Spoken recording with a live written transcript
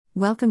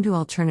Welcome to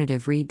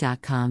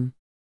AlternativeRead.com.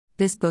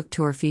 This book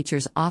tour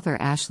features author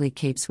Ashley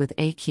Capes with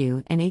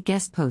AQ and a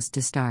guest post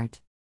to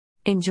start.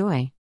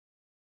 Enjoy!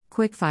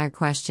 Quick-fire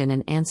question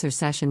and answer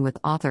session with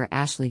author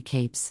Ashley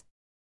Capes.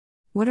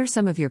 What are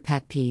some of your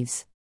pet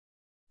peeves?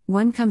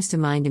 One comes to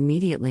mind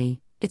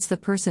immediately. It's the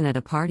person at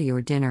a party or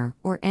dinner,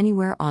 or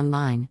anywhere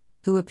online,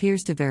 who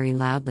appears to very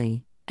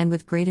loudly, and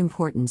with great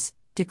importance,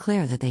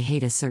 declare that they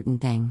hate a certain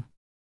thing.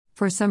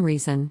 For some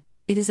reason,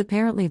 it is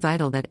apparently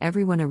vital that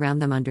everyone around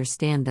them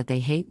understand that they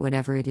hate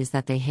whatever it is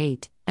that they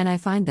hate, and I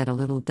find that a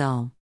little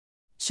dull.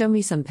 Show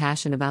me some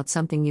passion about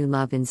something you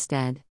love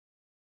instead.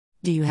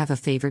 Do you have a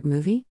favorite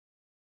movie?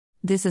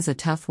 This is a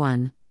tough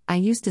one. I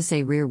used to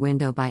say Rear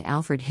Window by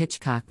Alfred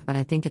Hitchcock, but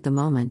I think at the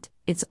moment,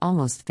 it's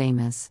almost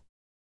famous.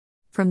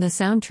 From the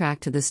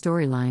soundtrack to the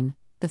storyline,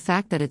 the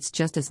fact that it's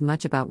just as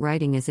much about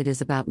writing as it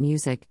is about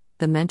music,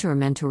 the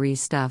mentor-mentoree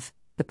stuff,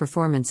 the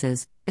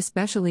performances,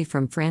 especially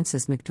from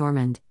Frances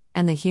McDormand,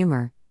 and the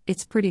humor,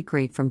 it's pretty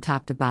great from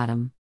top to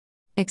bottom.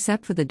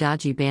 Except for the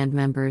dodgy band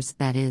members,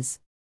 that is.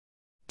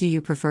 Do you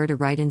prefer to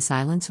write in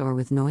silence or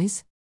with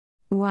noise?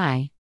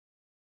 Why?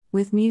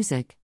 With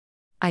music.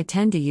 I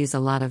tend to use a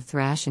lot of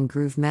thrash and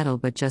groove metal,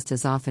 but just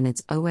as often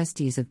it's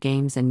OSTs of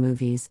games and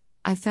movies.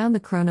 I found the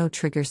Chrono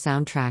Trigger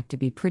soundtrack to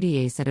be pretty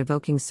ace at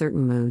evoking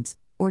certain moods,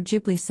 or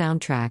Ghibli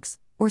soundtracks,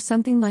 or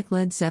something like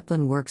Led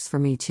Zeppelin works for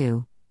me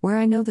too, where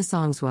I know the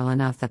songs well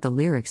enough that the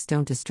lyrics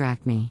don't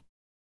distract me.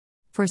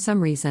 For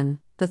some reason,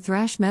 the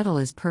thrash metal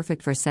is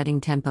perfect for setting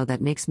tempo that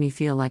makes me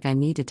feel like I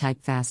need to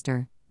type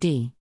faster.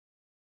 Do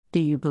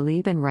you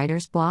believe in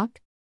writer's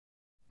block?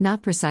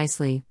 Not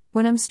precisely.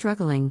 When I'm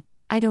struggling,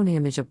 I don't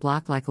image a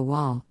block like a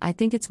wall. I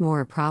think it's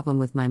more a problem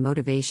with my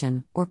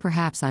motivation, or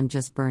perhaps I'm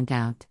just burnt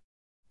out.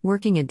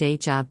 Working a day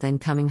job, then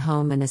coming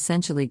home and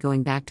essentially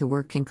going back to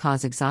work can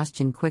cause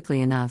exhaustion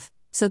quickly enough,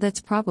 so that's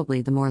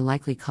probably the more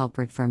likely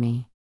culprit for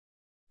me.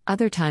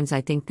 Other times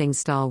I think things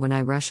stall when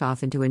I rush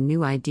off into a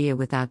new idea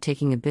without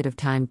taking a bit of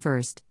time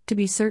first, to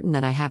be certain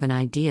that I have an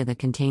idea that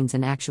contains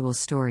an actual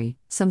story,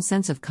 some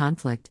sense of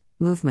conflict,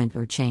 movement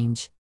or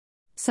change.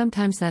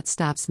 Sometimes that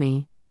stops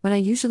me, but I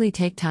usually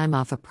take time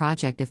off a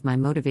project if my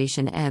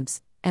motivation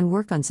ebbs, and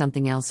work on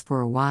something else for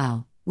a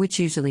while, which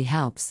usually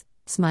helps.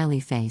 Smiley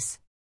face.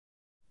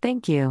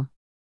 Thank you.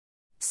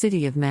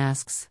 City of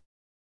Masks.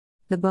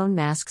 The Bone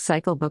Mask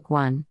Cycle Book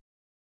 1.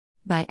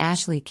 By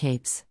Ashley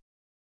Capes.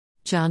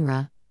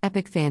 Genre: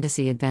 Epic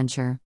fantasy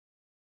adventure.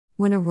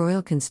 When a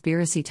royal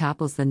conspiracy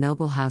topples the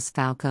noble House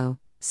Falco,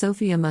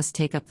 Sophia must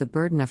take up the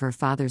burden of her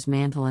father's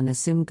mantle and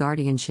assume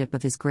guardianship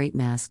of his great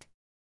mask.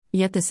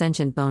 Yet the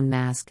sentient bone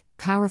mask,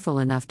 powerful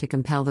enough to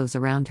compel those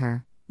around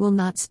her, will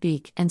not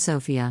speak, and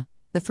Sophia,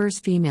 the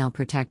first female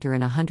protector in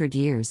 100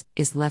 years,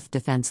 is left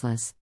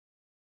defenseless.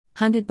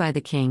 Hunted by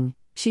the king,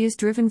 she is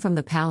driven from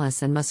the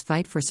palace and must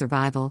fight for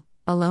survival,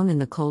 alone in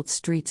the cold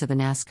streets of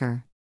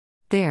Anaskar.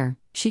 There,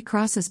 she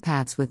crosses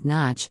paths with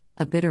Notch,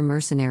 a bitter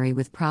mercenary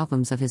with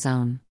problems of his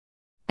own.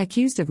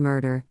 Accused of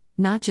murder,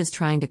 Notch is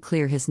trying to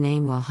clear his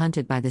name while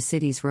hunted by the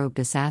city's robed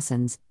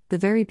assassins, the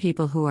very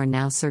people who are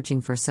now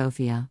searching for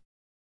Sophia.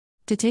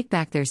 To take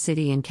back their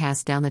city and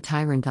cast down the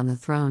tyrant on the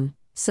throne,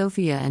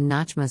 Sophia and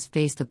Notch must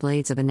face the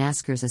blades of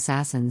Anaskar's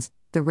assassins,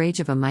 the rage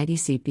of a mighty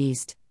sea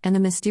beast, and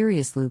the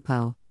mysterious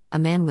Lupo, a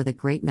man with a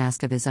great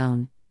mask of his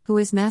own, who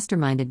has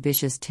masterminded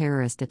vicious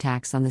terrorist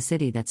attacks on the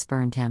city that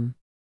spurned him.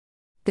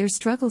 Their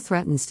struggle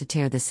threatens to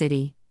tear the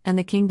city, and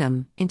the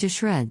kingdom, into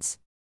shreds.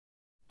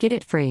 Get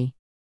it free.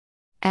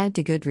 Add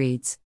to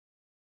Goodreads.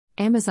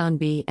 Amazon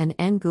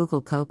B&N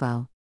Google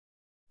Kobo.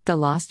 The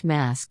Lost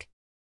Mask.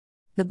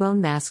 The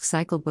Bone Mask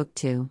Cycle Book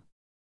 2.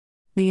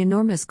 The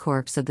enormous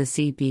corpse of the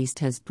sea beast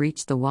has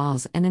breached the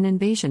walls and an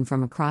invasion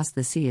from across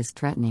the sea is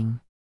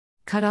threatening.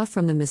 Cut off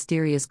from the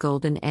mysterious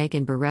golden egg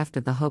and bereft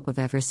of the hope of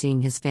ever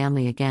seeing his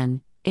family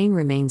again, Aang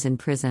remains in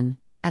prison,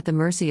 at the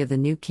mercy of the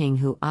new king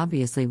who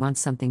obviously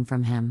wants something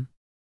from him.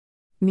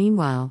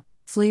 Meanwhile,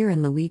 Fleer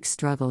and Luik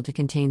struggle to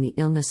contain the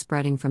illness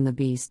spreading from the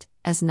beast,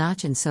 as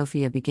Notch and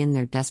Sophia begin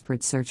their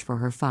desperate search for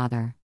her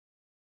father.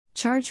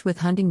 Charged with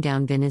hunting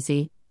down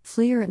Vinizy,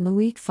 Fleer and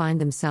Luik find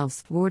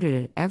themselves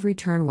thwarted at every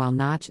turn while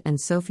Notch and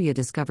Sophia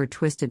discover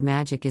twisted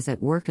magic is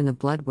at work in the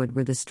Bloodwood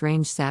where the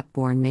strange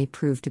sapborn may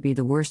prove to be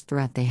the worst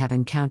threat they have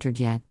encountered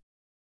yet.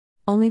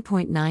 Only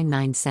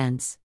 0.99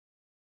 cents.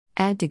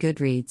 Add to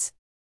Goodreads.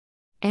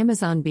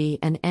 Amazon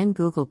B&N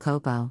Google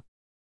Kobo.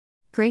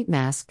 Great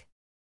Mask.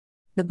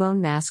 The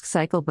Bone Mask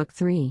Cycle Book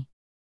 3.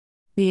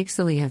 The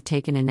Ixtali have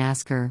taken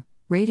Anaskar,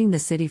 raiding the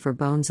city for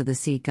bones of the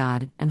sea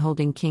god and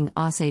holding King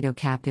Osato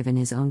captive in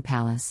his own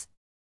palace.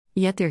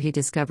 Yet there he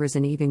discovers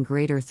an even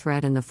greater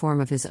threat in the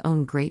form of his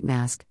own great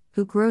mask,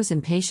 who grows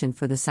impatient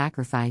for the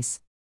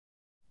sacrifice.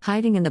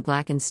 Hiding in the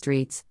blackened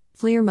streets,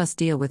 Fleer must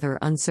deal with her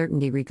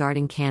uncertainty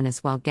regarding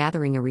Canis while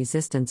gathering a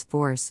resistance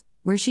force,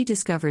 where she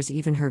discovers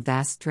even her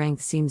vast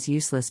strength seems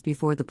useless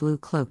before the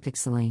blue-cloaked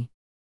Ixtali.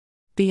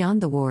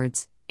 Beyond the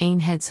wards,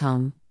 Aang heads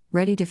home,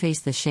 ready to face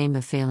the shame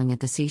of failing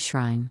at the sea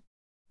shrine.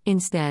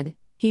 Instead,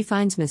 he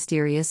finds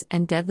mysterious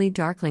and deadly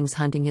darklings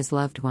hunting his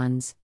loved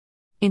ones.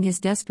 In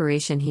his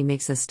desperation, he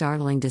makes a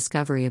startling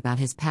discovery about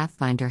his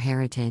Pathfinder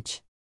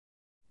heritage.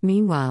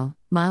 Meanwhile,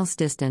 miles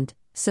distant,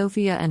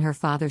 Sophia and her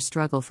father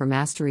struggle for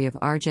mastery of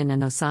Arjun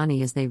and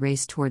Osani as they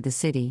race toward the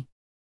city.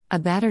 A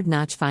battered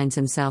Notch finds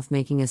himself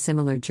making a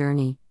similar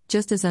journey,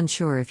 just as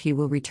unsure if he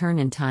will return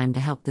in time to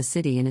help the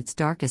city in its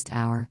darkest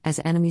hour as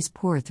enemies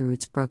pour through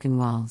its broken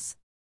walls.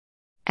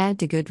 Add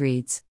to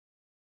Goodreads.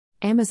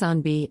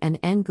 Amazon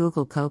B&N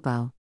Google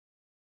Kobo.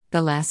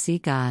 The Last Sea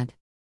God.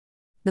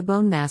 The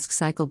Bone Mask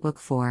Cycle Book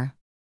 4.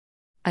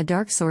 A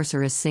dark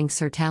sorceress sinks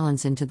her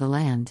talons into the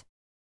land.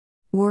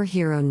 War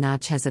hero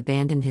Notch has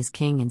abandoned his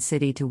king and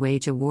city to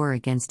wage a war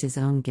against his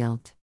own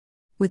guilt.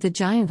 With the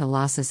giant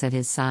Colossus at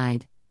his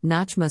side,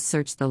 Notch must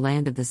search the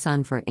land of the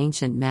sun for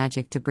ancient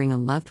magic to bring a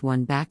loved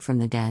one back from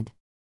the dead.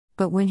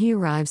 But when he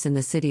arrives in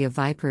the City of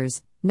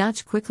Vipers,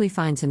 Notch quickly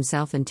finds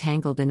himself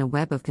entangled in a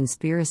web of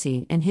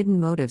conspiracy and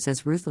hidden motives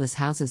as ruthless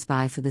houses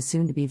vie for the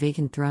soon-to-be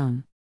vacant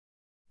throne.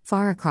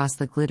 Far across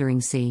the glittering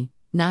sea,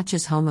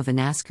 Notch's home of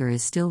Anaskar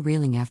is still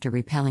reeling after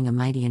repelling a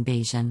mighty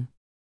invasion.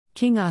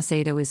 King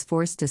Osato is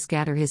forced to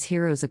scatter his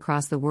heroes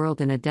across the world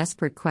in a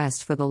desperate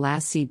quest for the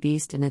last sea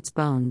beast and its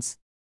bones.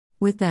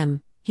 With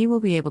them, he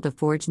will be able to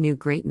forge new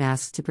great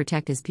masks to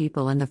protect his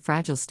people and the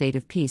fragile state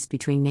of peace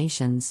between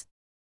nations.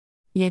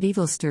 Yet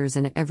evil stirs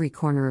in every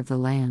corner of the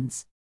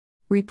lands.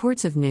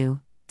 Reports of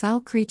new,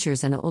 foul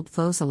creatures and old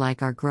foes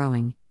alike are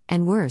growing,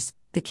 and worse,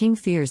 the king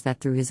fears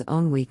that through his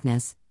own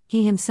weakness,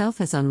 he himself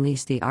has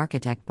unleashed the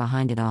architect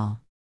behind it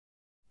all.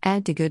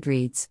 Add to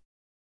Goodreads.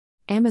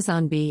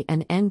 Amazon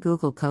B&N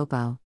Google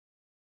Kobo.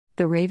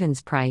 The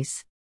Raven's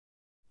Price.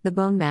 The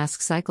Bone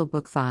Mask Cycle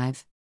Book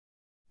 5.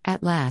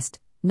 At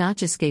last,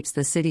 Notch escapes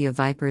the City of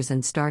Vipers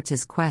and starts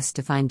his quest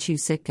to find Chu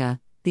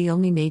Sitka, the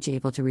only mage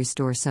able to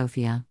restore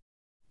Sophia.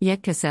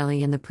 Yet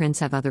Caselli and the prince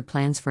have other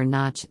plans for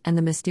Notch and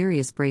the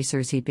mysterious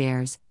bracers he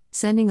bears,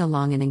 sending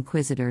along an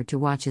inquisitor to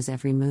watch his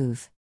every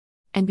move.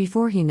 And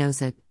before he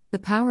knows it, the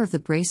power of the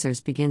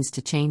bracers begins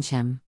to change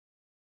him.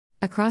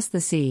 Across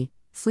the sea,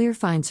 Fleer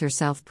finds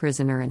herself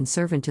prisoner and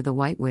servant to the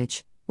White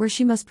Witch, where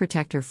she must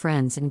protect her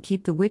friends and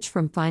keep the witch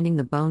from finding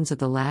the bones of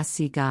the last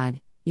sea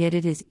god, yet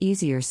it is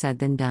easier said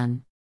than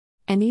done.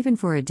 And even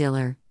for a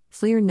Diller,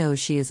 Fleer knows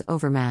she is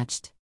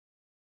overmatched.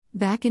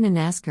 Back in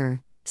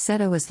Anaskar,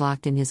 Seto is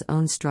locked in his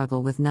own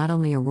struggle with not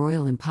only a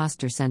royal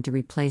impostor sent to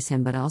replace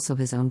him but also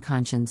his own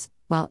conscience,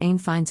 while Ain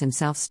finds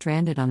himself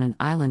stranded on an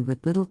island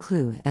with little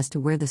clue as to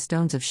where the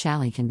stones of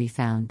Shally can be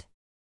found.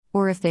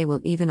 Or if they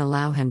will even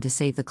allow him to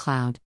save the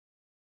cloud.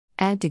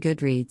 Add to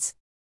Goodreads.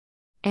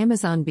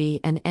 Amazon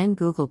B&N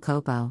Google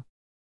Kobo.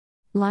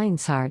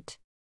 Lion's Heart.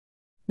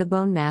 The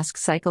Bone Mask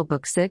Cycle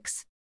Book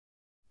 6.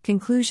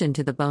 Conclusion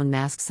to the Bone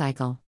Mask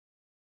Cycle.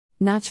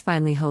 Notch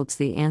finally holds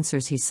the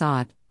answers he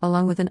sought,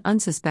 along with an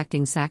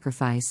unsuspecting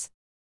sacrifice.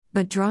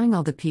 But drawing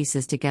all the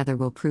pieces together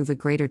will prove a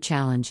greater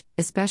challenge,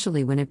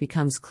 especially when it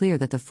becomes clear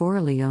that the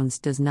Fora Leones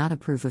does not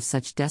approve of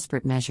such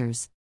desperate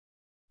measures.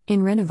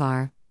 In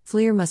Renovar,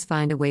 Fleer must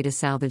find a way to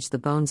salvage the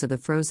bones of the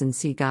frozen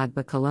sea god,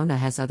 but Kelowna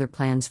has other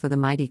plans for the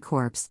mighty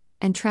corpse,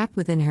 and trapped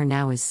within her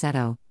now is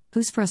Seto,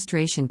 whose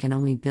frustration can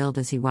only build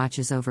as he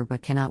watches over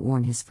but cannot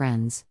warn his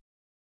friends.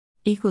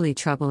 Equally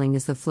troubling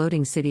is the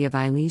floating city of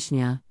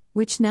Ilishnia,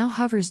 which now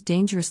hovers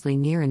dangerously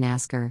near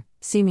Anaskar,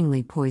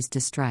 seemingly poised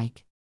to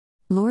strike.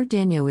 Lord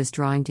Danyo is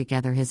drawing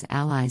together his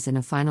allies in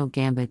a final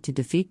gambit to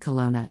defeat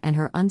Kelowna and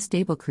her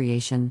unstable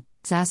creation,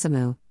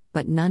 Zasamu,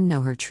 but none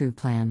know her true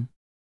plan.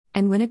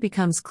 And when it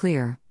becomes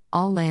clear,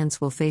 all lands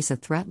will face a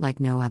threat like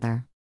no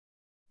other.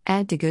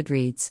 Add to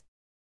Goodreads.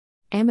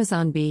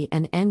 Amazon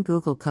B&N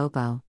Google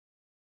Kobo.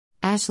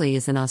 Ashley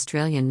is an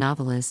Australian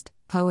novelist,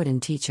 poet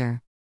and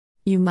teacher.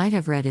 You might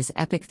have read his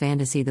epic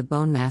fantasy The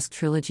Bone Mask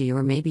Trilogy,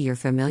 or maybe you're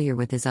familiar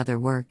with his other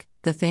work,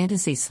 the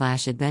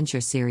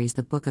fantasy/adventure series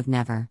The Book of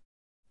Never.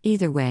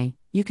 Either way,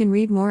 you can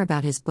read more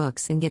about his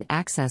books and get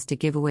access to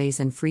giveaways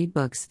and free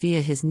books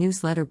via his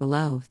newsletter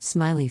below,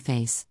 smiley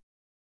face.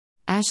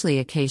 Ashley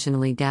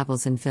occasionally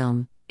dabbles in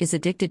film, is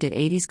addicted to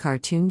 80s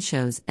cartoon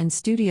shows and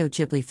Studio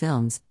Ghibli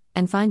films,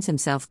 and finds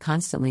himself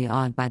constantly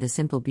awed by the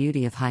simple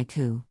beauty of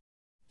haiku.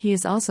 He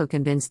is also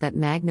convinced that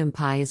Magnum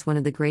Pi is one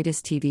of the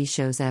greatest TV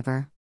shows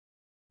ever.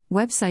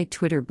 Website,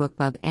 Twitter,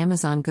 BookBub,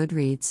 Amazon,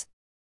 Goodreads.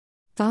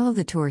 Follow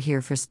the tour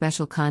here for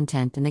special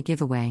content and a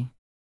giveaway.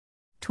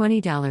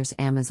 $20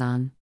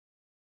 Amazon.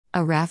 A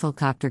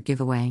Rafflecopter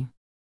giveaway.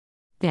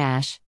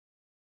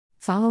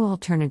 Follow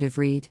Alternative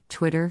Read,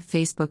 Twitter,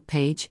 Facebook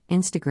page,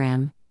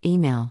 Instagram,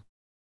 email.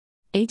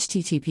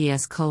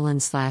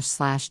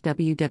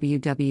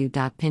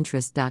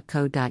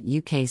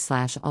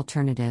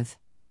 https://www.pinterest.co.uk/alternative.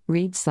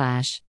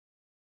 Read/.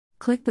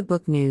 Click the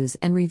book news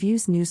and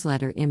reviews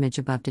newsletter image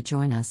above to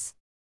join us.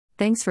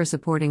 Thanks for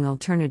supporting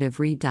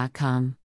AlternativeRead.com.